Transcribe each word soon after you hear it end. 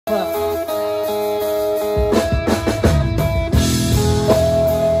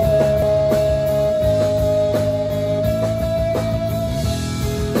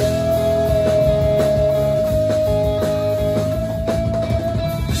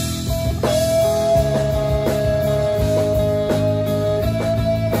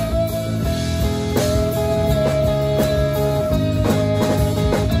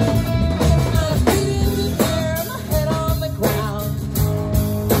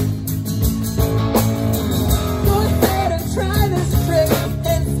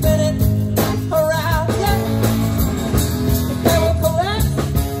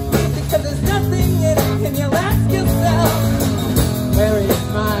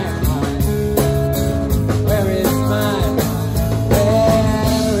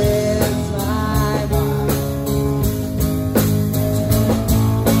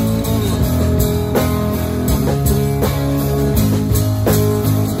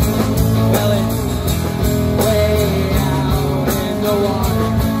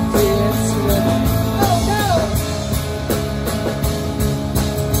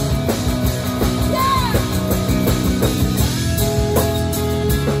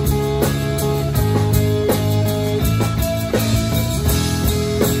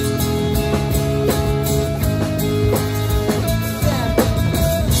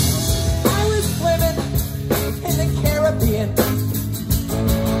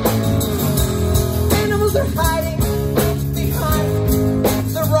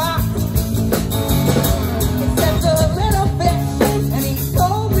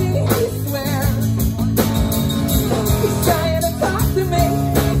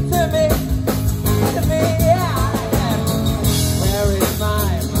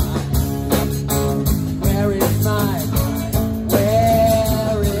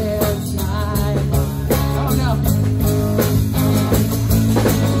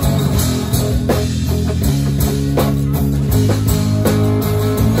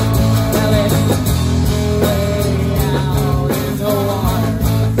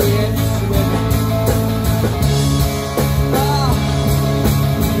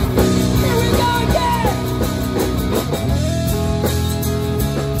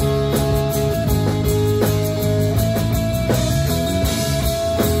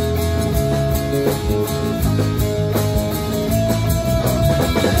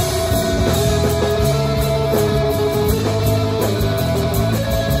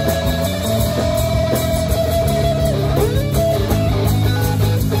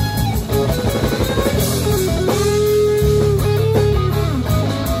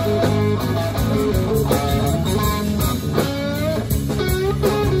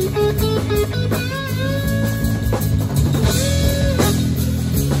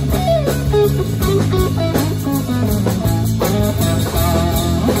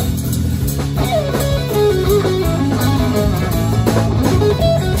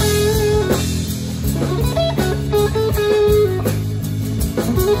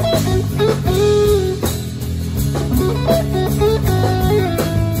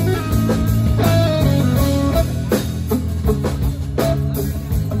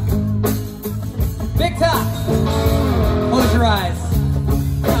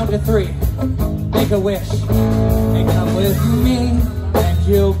wish and come with me, and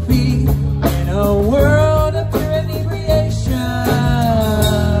you'll be in a world of pure inebriation.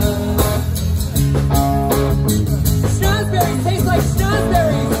 Strawberries taste like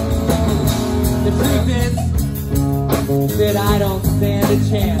strawberries. The truth is that I don't stand a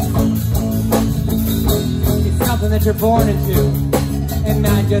chance. It's something that you're born into, and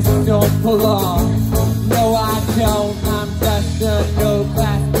I just don't belong. No, I don't. I'm just a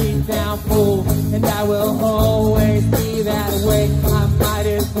no-class beat-down fool, and I will always be that way. I might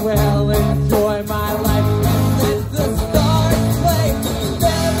as well enjoy my life and let the stars play.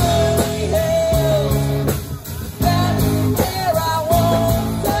 Beverly Hills, that's where I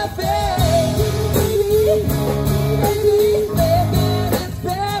want to be. Baby, living in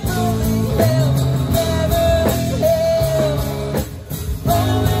Beverly Hills, Beverly Hills,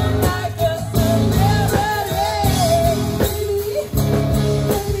 rolling like a celebrity.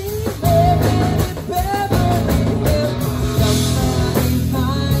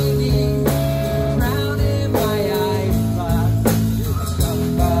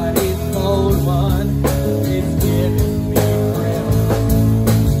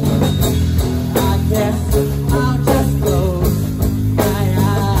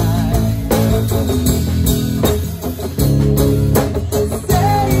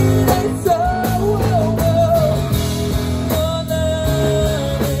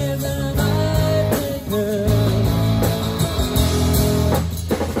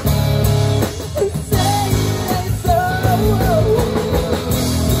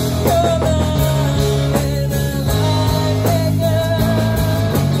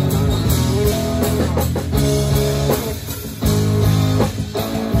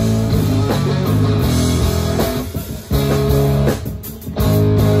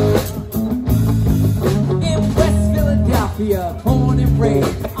 Born and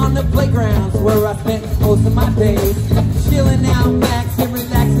raised on the playgrounds where I spent most of my days, chilling out, maxing,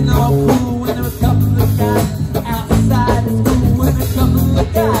 relaxing, all cool. When there was a couple of guys outside of school, when a couple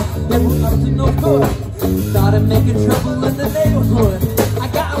of guys they were up to no good, started making trouble in the neighborhood. I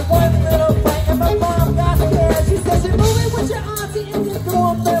got one little fight and my mom got scared. She said, "You're moving with your auntie and you're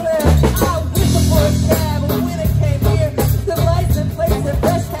going better." I whistled for a cab, but when it came here, the license plates and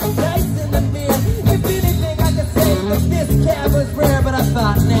fresh had dice in the mirror. If anything I could say, but this cab was rare, but I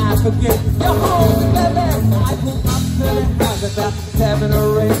thought, nah, forget it. You're home, baby. I pulled up to the house about 7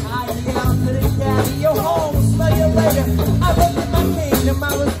 or 8. I yelled to the cabbie, "You're home, smell you later." I looked at my kingdom, I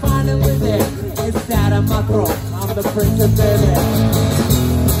was finally there. Inside of my throne, I'm the prince of Bel-Air.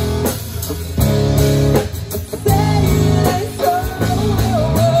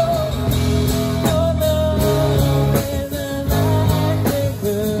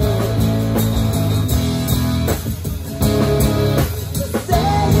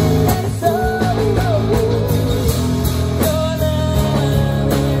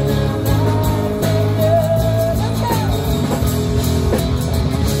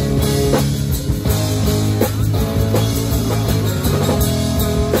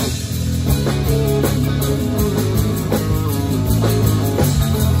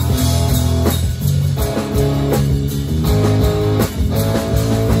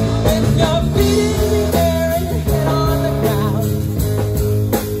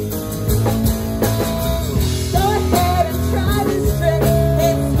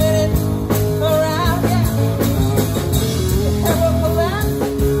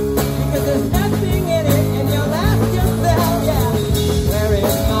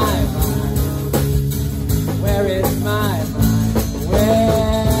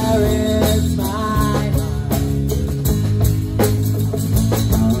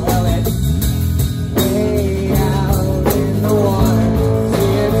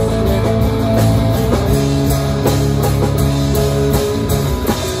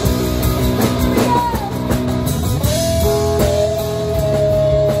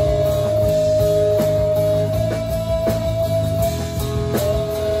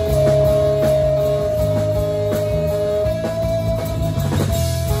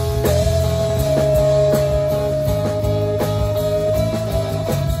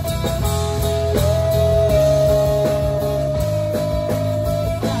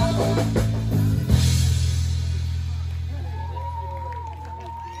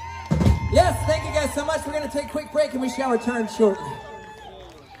 Yes, thank you guys so much. We're going to take a quick break and we shall return shortly.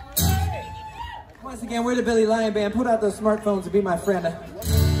 Once again, we're the Billy Lion Band. Put out those smartphones and be my friend.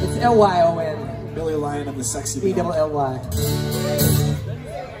 It's L-Y-O-N. Billy Lion of the Sexy B-double-L-Y.